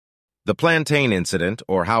The Plantain Incident,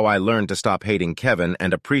 or How I Learned to Stop Hating Kevin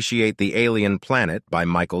and Appreciate the Alien Planet by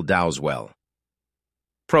Michael Dowswell.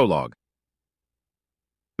 Prologue.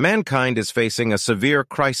 Mankind is facing a severe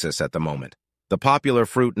crisis at the moment. The popular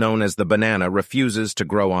fruit known as the banana refuses to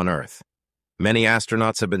grow on Earth. Many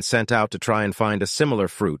astronauts have been sent out to try and find a similar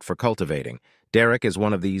fruit for cultivating. Derek is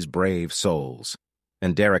one of these brave souls.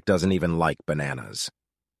 And Derek doesn't even like bananas.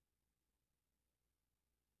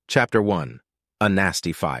 Chapter 1. A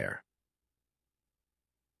Nasty Fire.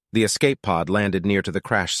 The escape pod landed near to the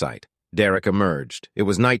crash site. Derek emerged. It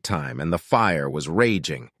was nighttime, and the fire was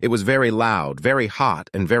raging. It was very loud, very hot,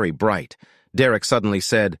 and very bright. Derek suddenly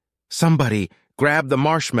said, "Somebody, grab the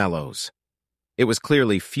marshmallows." It was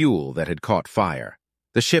clearly fuel that had caught fire.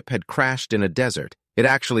 The ship had crashed in a desert. It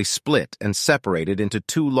actually split and separated into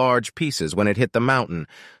two large pieces when it hit the mountain,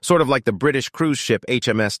 sort of like the British cruise ship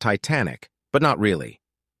HMS Titanic, but not really.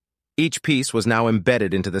 Each piece was now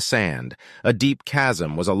embedded into the sand. A deep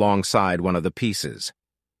chasm was alongside one of the pieces.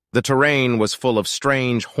 The terrain was full of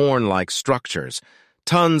strange horn-like structures,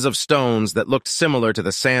 tons of stones that looked similar to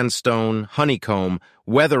the sandstone, honeycomb,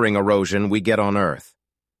 weathering erosion we get on Earth.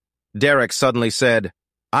 Derek suddenly said,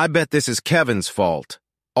 "I bet this is Kevin's fault.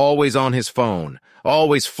 Always on his phone,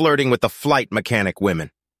 always flirting with the flight mechanic women."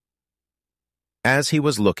 As he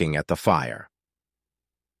was looking at the fire.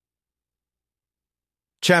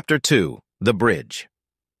 Chapter 2. The Bridge.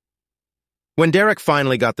 When Derek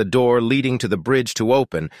finally got the door leading to the bridge to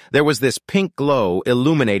open, there was this pink glow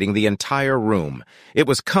illuminating the entire room. It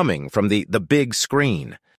was coming from the big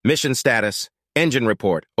screen. Mission status. Engine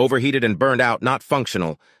report. Overheated and burned out, not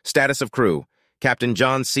functional. Status of crew. Captain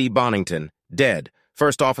John C. Bonington, dead.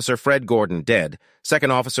 First Officer Fred Gordon, dead.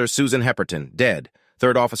 Second Officer Susan Hepperton, dead.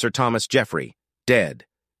 Third Officer Thomas Jeffrey, dead.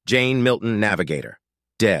 Jane Milton, navigator,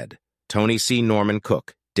 dead. Tony C. Norman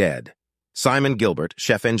Cook, dead. Simon Gilbert,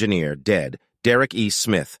 chef engineer, dead. Derek E.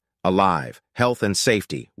 Smith, alive. Health and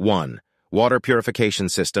safety, 1. Water purification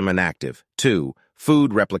system inactive. 2.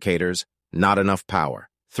 Food replicators, not enough power.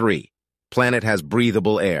 3. Planet has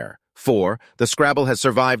breathable air. 4. The Scrabble has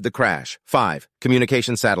survived the crash. 5.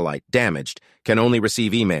 Communication satellite, damaged, can only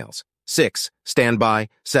receive emails. 6. Standby.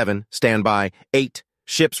 7. Standby. 8.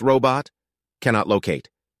 Ship's robot, cannot locate.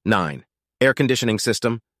 9. Air conditioning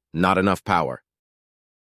system, not enough power.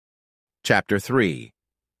 Chapter 3.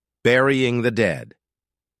 Burying the Dead.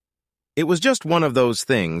 It was just one of those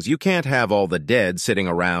things. You can't have all the dead sitting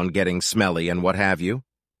around getting smelly and what have you.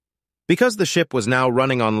 Because the ship was now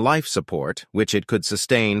running on life support, which it could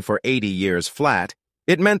sustain for 80 years flat,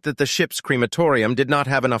 it meant that the ship's crematorium did not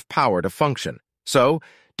have enough power to function. So,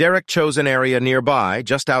 Derek chose an area nearby,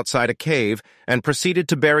 just outside a cave, and proceeded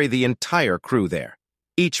to bury the entire crew there.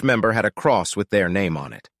 Each member had a cross with their name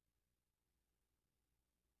on it.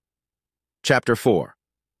 Chapter 4.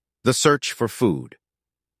 The Search for Food.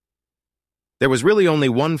 There was really only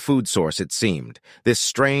one food source, it seemed, this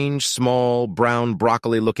strange, small, brown,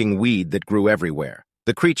 broccoli-looking weed that grew everywhere.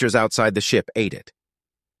 The creatures outside the ship ate it.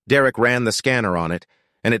 Derek ran the scanner on it,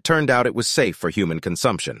 and it turned out it was safe for human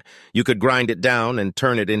consumption. You could grind it down and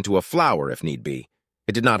turn it into a flour if need be.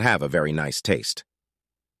 It did not have a very nice taste.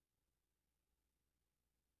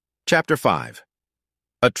 Chapter 5.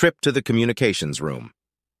 A Trip to the Communications Room.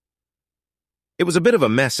 It was a bit of a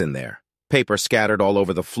mess in there. Paper scattered all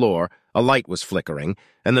over the floor, a light was flickering,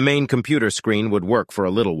 and the main computer screen would work for a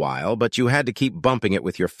little while, but you had to keep bumping it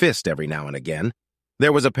with your fist every now and again.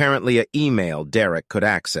 There was apparently an email Derek could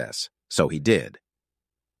access, so he did.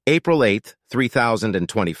 April 8th,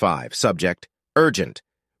 3025, subject, urgent.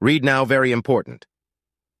 Read now, very important.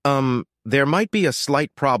 There might be a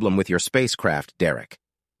slight problem with your spacecraft, Derek.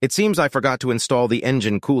 It seems I forgot to install the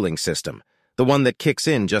engine cooling system, the one that kicks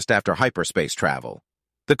in just after hyperspace travel.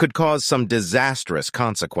 That could cause some disastrous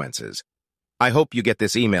consequences. I hope you get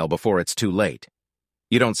this email before it's too late.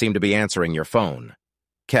 You don't seem to be answering your phone.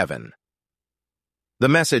 Kevin. The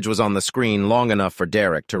message was on the screen long enough for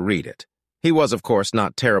Derek to read it. He was, of course,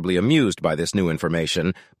 not terribly amused by this new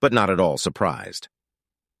information, but not at all surprised.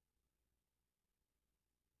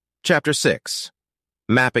 Chapter 6.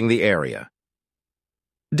 Mapping the Area.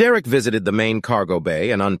 Derek visited the main cargo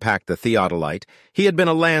bay and unpacked the theodolite. He had been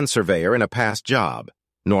a land surveyor in a past job.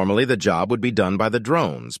 Normally, the job would be done by the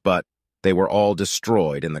drones, but they were all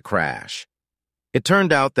destroyed in the crash. It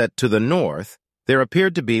turned out that to the north, there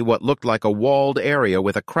appeared to be what looked like a walled area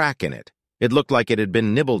with a crack in it. It looked like it had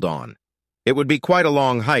been nibbled on. It would be quite a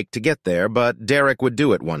long hike to get there, but Derek would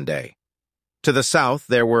do it one day. To the south,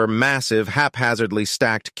 there were massive, haphazardly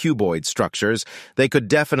stacked cuboid structures. They could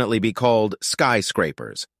definitely be called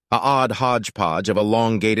skyscrapers, a odd hodgepodge of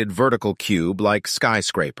elongated vertical cube like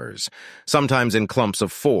skyscrapers, sometimes in clumps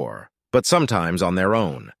of 4. but sometimes on their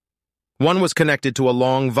own. One was connected to a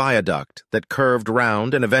long viaduct that curved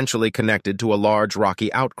round and eventually connected to a large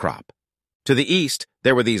rocky outcrop. To the east,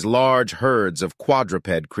 there were these large herds of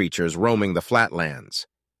quadruped creatures roaming the flatlands.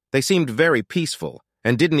 They seemed very peaceful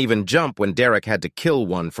and didn't even jump when Derek had to kill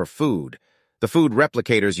one for food. The food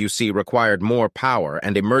replicators you see required more power,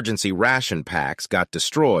 and emergency ration packs got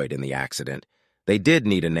destroyed in the accident. They did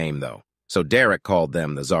need a name, though, so Derek called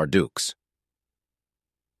them the Zarduks.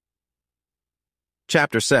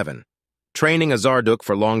 Chapter 7. Training a Zarduk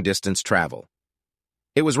for long-distance travel.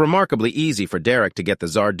 It was remarkably easy for Derek to get the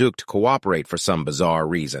Zarduk to cooperate for some bizarre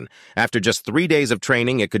reason. After just 3 days of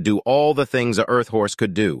training, it could do all the things a Earth horse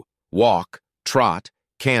could do: walk, trot,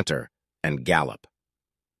 canter, and gallop.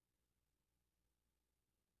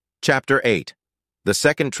 Chapter 8. The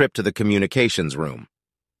second trip to the communications room.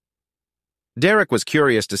 Derek was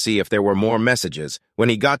curious to see if there were more messages. When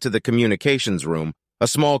he got to the communications room, a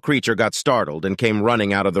small creature got startled and came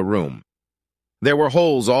running out of the room. There were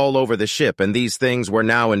holes all over the ship, and these things were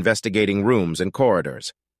now investigating rooms and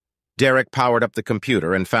corridors. Derek powered up the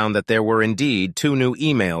computer and found that there were indeed 2 new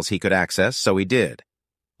emails he could access, so he did.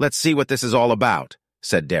 "Let's see what this is all about,"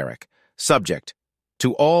 said Derek. Subject: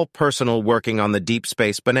 To all personnel working on the Deep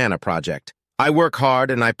Space Banana Project. I work hard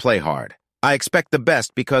and I play hard. I expect the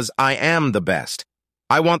best because I am the best.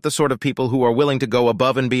 I want the sort of people who are willing to go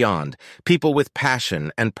above and beyond, people with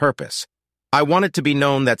passion and purpose. I want it to be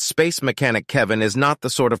known that Space Mechanic Kevin is not the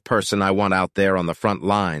sort of person I want out there on the front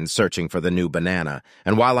lines searching for the new banana.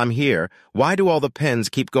 And while I'm here, why do all the pens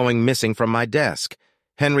keep going missing from my desk?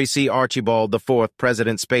 Henry C. Archibald IV,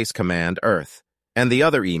 President Space Command, Earth. And the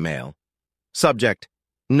other email. Subject: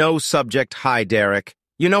 No subject. Hi, Derek.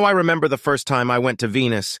 You know, I remember the first time I went to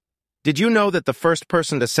Venus. Did you know that the first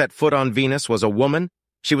person to set foot on Venus was a woman?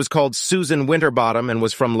 She was called Susan Winterbottom and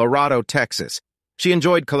was from Laredo, Texas. She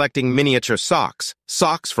enjoyed collecting miniature socks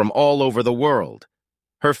from all over the world.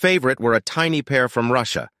 Her favorite were a tiny pair from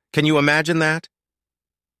Russia. Can you imagine that?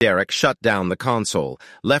 Derek shut down the console,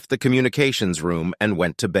 left the communications room, and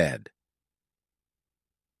went to bed.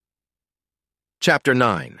 Chapter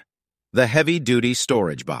 9. The Heavy-Duty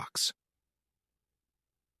Storage Box.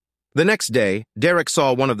 The next day, Derek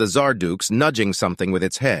saw one of the Zarduks nudging something with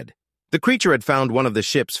its head. The creature had found one of the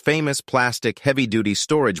ship's famous plastic heavy-duty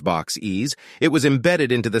storage boxes. It was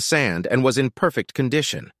embedded into the sand and was in perfect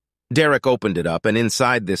condition. Derek opened it up, and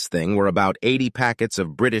inside this thing were about 80 packets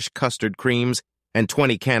of British custard creams and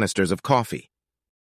 20 canisters of coffee.